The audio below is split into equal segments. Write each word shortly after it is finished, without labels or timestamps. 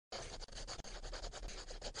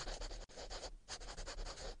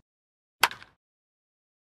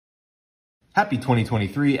Happy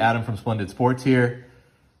 2023, Adam from Splendid Sports here.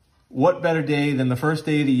 What better day than the first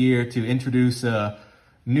day of the year to introduce a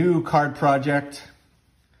new card project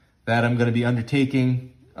that I'm going to be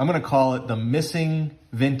undertaking. I'm going to call it the Missing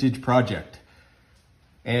Vintage Project.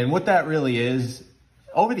 And what that really is,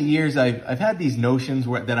 over the years I've had these notions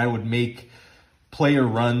that I would make player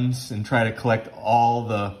runs and try to collect all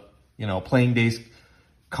the, playing days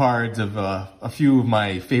cards of a few of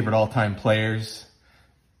my favorite all-time players.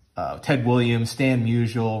 Ted Williams, Stan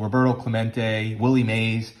Musial, Roberto Clemente, Willie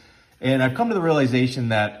Mays. And I've come to the realization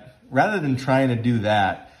that rather than trying to do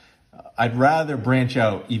that, I'd rather branch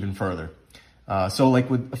out even further. So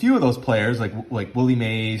like with a few of those players, like Willie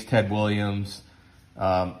Mays, Ted Williams,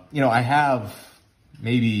 I have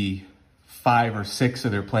maybe 5 or 6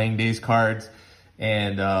 of their playing days cards.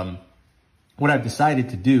 And what I've decided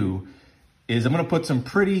to do is I'm going to put some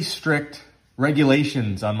pretty strict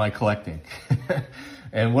regulations on my collecting.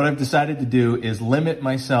 And what I've decided to do is limit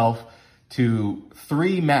myself to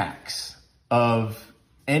 3 max of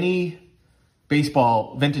any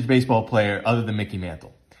vintage baseball player other than Mickey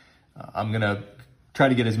Mantle. I'm going to try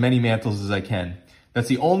to get as many Mantles as I can. That's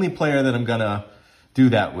the only player that I'm going to do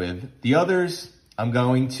that with. The others, I'm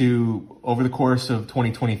going to, over the course of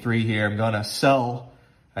 2023 here, I'm going to sell.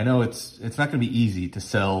 I know it's not going to be easy to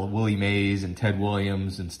sell Willie Mays and Ted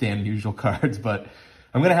Williams and Stan Musial cards, but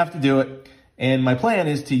I'm going to have to do it. And my plan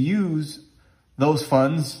is to use those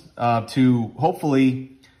funds to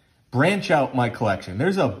hopefully branch out my collection.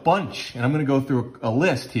 There's a bunch, and I'm going to go through a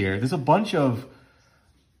list here. There's a bunch of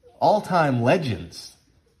all-time legends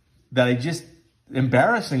that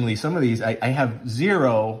embarrassingly, some of these, I have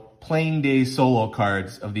 0 playing days solo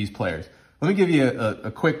cards of these players. Let me give you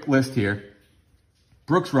a quick list here.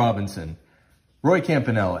 Brooks Robinson, Roy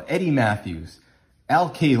Campanella, Eddie Matthews, Al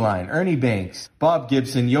Kaline, Ernie Banks, Bob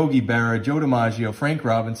Gibson, Yogi Berra, Joe DiMaggio, Frank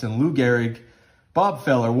Robinson, Lou Gehrig, Bob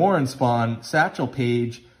Feller, Warren Spahn, Satchel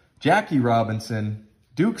Paige, Jackie Robinson,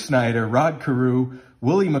 Duke Snider, Rod Carew,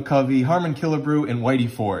 Willie McCovey, Harmon Killebrew, and Whitey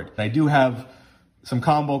Ford. I do have some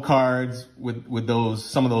combo cards with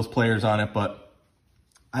some of those players on it, but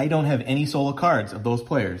I don't have any solo cards of those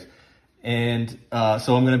players. And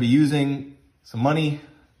so I'm going to be using some money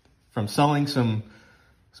from selling some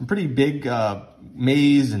pretty big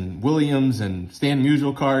Mays and Williams and Stan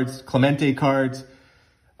Musial cards, Clemente cards.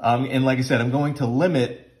 And like I said, I'm going to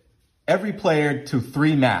limit every player to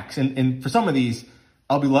 3 max. And for some of these,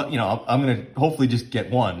 I'm going to hopefully just get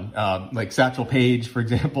one. Like Satchel Paige, for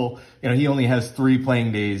example, he only has 3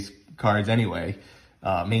 playing days cards anyway,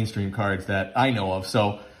 mainstream cards that I know of.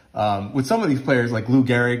 So with some of these players like Lou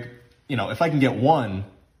Gehrig, if I can get one,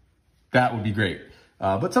 that would be great.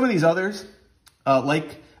 But some of these others,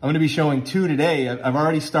 like I'm going to be showing 2 today. I've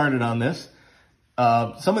already started on this.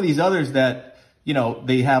 Some of these others that,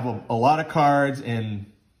 they have a lot of cards,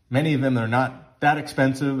 and many of them are not that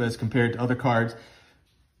expensive as compared to other cards.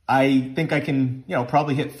 I think I can,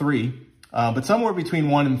 probably hit 3. But somewhere between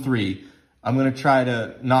 1 and 3, I'm going to try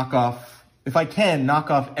to knock off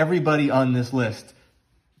everybody on this list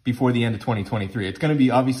before the end of 2023. It's going to be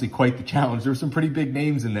obviously quite the challenge. There's some pretty big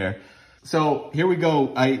names in there. So here we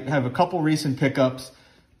go. I have a couple recent pickups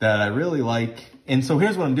that I really like. And so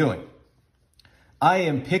here's what I'm doing. I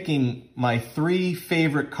am picking my 3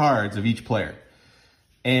 favorite cards of each player.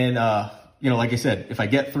 And, like I said, if I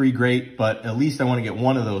get 3, great, but at least I want to get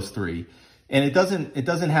one of those 3. And it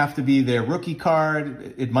doesn't have to be their rookie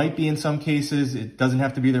card. It might be in some cases. It doesn't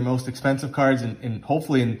have to be their most expensive cards. And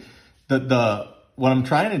hopefully what I'm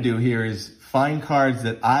trying to do here is find cards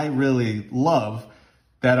that I really love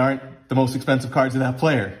that aren't the most expensive cards of that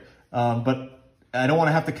player. But I don't want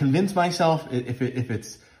to have to convince myself if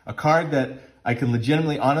it's a card that I can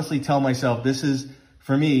legitimately, honestly tell myself this is,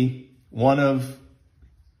 for me, one of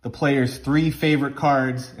the player's 3 favorite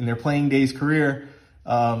cards in their playing days career.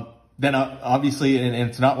 Then obviously, and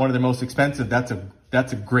it's not one of their most expensive, that's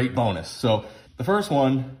a great bonus. So the first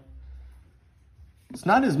one, it's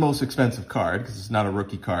not his most expensive card because it's not a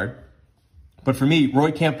rookie card. But for me,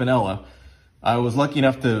 Roy Campanella, I was lucky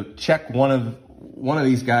enough to check one of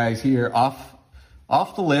these guys here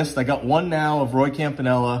off the list. I got one now of Roy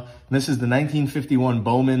Campanella, and this is the 1951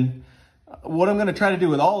 Bowman. What I'm going to try to do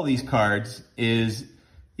with all of these cards is,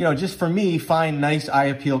 just for me, find nice eye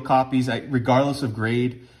appeal copies, regardless of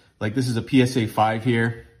grade. Like this is a PSA 5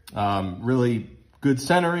 here. Really good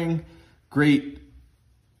centering, great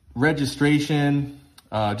registration.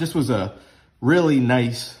 Just was a really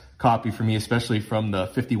nice copy for me, especially from the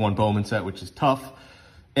 51 Bowman set, which is tough.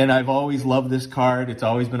 And I've always loved this card. It's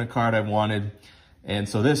always been a card I've wanted. And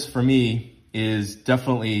so this, for me, is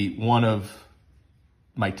definitely one of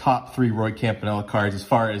my top 3 Roy Campanella cards as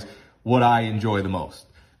far as what I enjoy the most.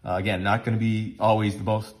 Again, not going to be always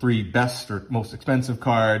the three best or most expensive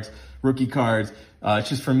cards, rookie cards. It's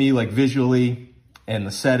just for me, like visually and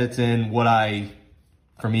the set it's in,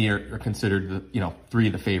 for me are considered the, three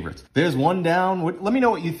of the favorites. There's one down. Let me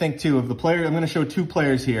know what you think too of the player. I'm going to show two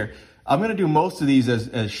players here. I'm going to do most of these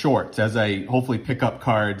as shorts as I hopefully pick up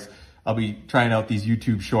cards. I'll be trying out these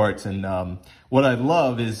YouTube shorts. And what I'd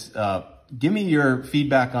love is give me your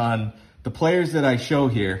feedback on the players that I show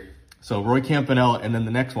here. So Roy Campanella and then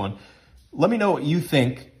the next one. Let me know what you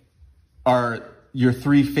think are your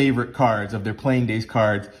three favorite cards of their playing days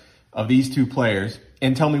cards of these two players,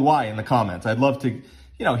 and tell me why in the comments. I'd love to,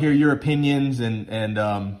 hear your opinions, and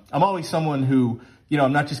I'm always someone who,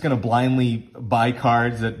 I'm not just going to blindly buy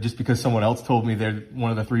cards that just because someone else told me they're one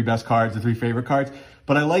of the three best cards, the three favorite cards,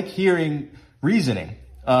 but I like hearing reasoning,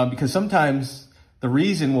 because sometimes the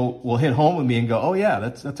reason will hit home with me and go, oh yeah,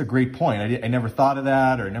 that's a great point. I never thought of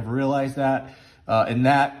that, or never realized that. And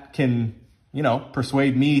that can,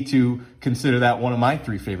 persuade me to consider that one of my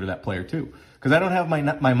three favorite, that player too. Because I don't have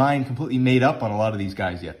my mind completely made up on a lot of these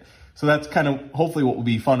guys yet. So that's kind of hopefully what will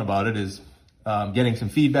be fun about it is getting some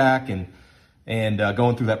feedback and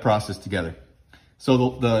going through that process together.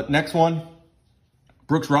 So the next one,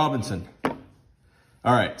 Brooks Robinson.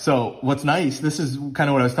 All right, so what's nice, this is kind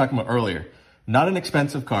of what I was talking about earlier. Not an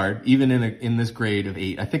expensive card, even in this grade of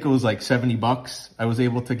 8. I think it was like $70 I was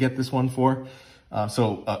able to get this one for.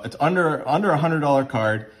 So it's under a $100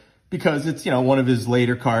 card because it's, one of his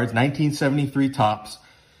later cards, 1973 Topps.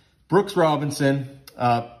 Brooks Robinson.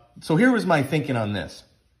 So here was my thinking on this.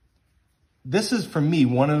 This is, for me,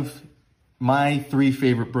 one of my three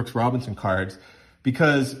favorite Brooks Robinson cards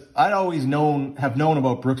because I'd always have known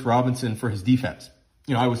about Brooks Robinson for his defense.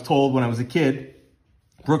 I was told when I was a kid,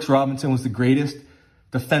 Brooks Robinson was the greatest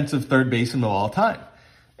defensive third baseman of all time.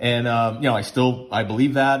 And, I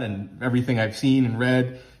believe that, and everything I've seen and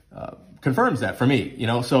read confirms that for me,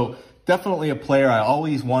 So definitely a player I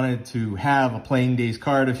always wanted to have a playing days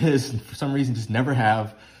card of his, and for some reason just never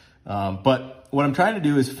have. But what I'm trying to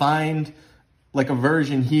do is find like a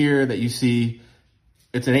version here that you see.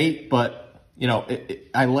 It's an 8, but,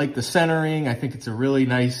 I like the centering. I think it's a really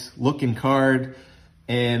nice looking card.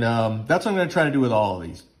 And that's what I'm going to try to do with all of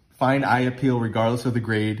these. Find eye appeal regardless of the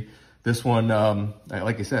grade. This one,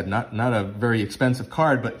 like I said, not a very expensive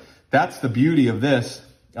card, but that's the beauty of this.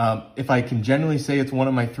 If I can genuinely say it's one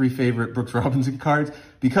of my three favorite Brooks Robinson cards,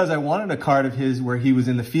 because I wanted a card of his where he was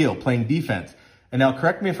in the field playing defense. And now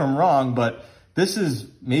correct me if I'm wrong, but this is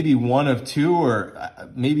maybe one of two, or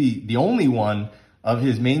maybe the only one of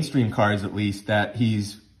his mainstream cards, at least, that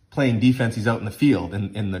he's playing defense. He's out in the field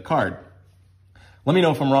in the card. Let me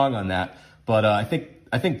know if I'm wrong on that, but I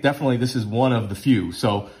think definitely this is one of the few.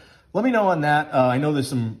 So let me know on that. I know there's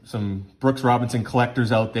some Brooks Robinson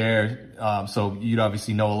collectors out there, so you'd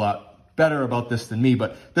obviously know a lot better about this than me,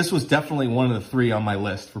 but this was definitely one of the three on my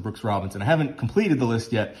list for Brooks Robinson. I haven't completed the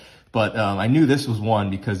list yet, but I knew this was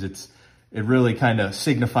one because it really kind of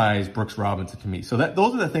signifies Brooks Robinson to me. So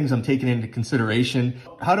those are the things I'm taking into consideration.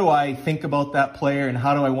 How do I think about that player, and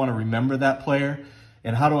how do I want to remember that player?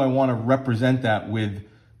 And how do I want to represent that with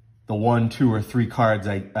the 1, 2, or 3 cards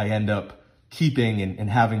I end up keeping and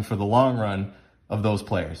having for the long run of those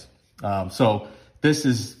players? So this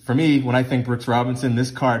is, for me, when I think Brooks Robinson, this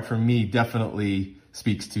card for me definitely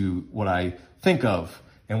speaks to what I think of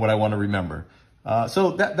and what I want to remember.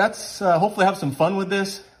 So that's hopefully have some fun with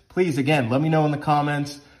this. Please, again, let me know in the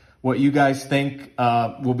comments what you guys think.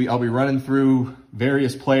 I'll be running through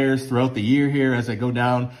various players throughout the year here as I go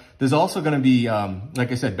down. There's also going to be,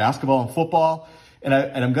 like I said, basketball and football, and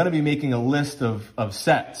I'm going to be making a list of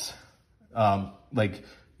sets, like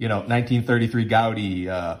 1933 Gaudy,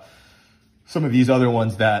 some of these other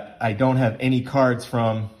ones that I don't have any cards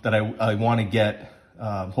from that I want to get,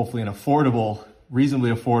 hopefully an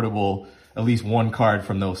reasonably affordable, at least one card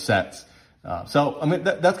from those sets. So I mean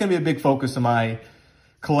that's going to be a big focus of my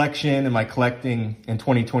collection and my collecting in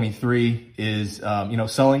 2023 is,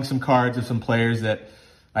 selling some cards of some players that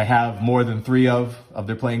I have more than 3 of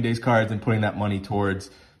their playing days cards, and putting that money towards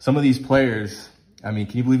some of these players. I mean,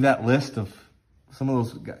 can you believe that list of some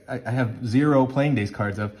of those? I have 0 playing days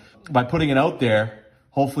cards of. By putting it out there,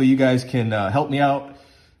 hopefully you guys can help me out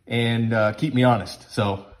and keep me honest.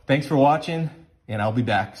 So thanks for watching, and I'll be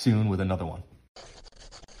back soon with another one.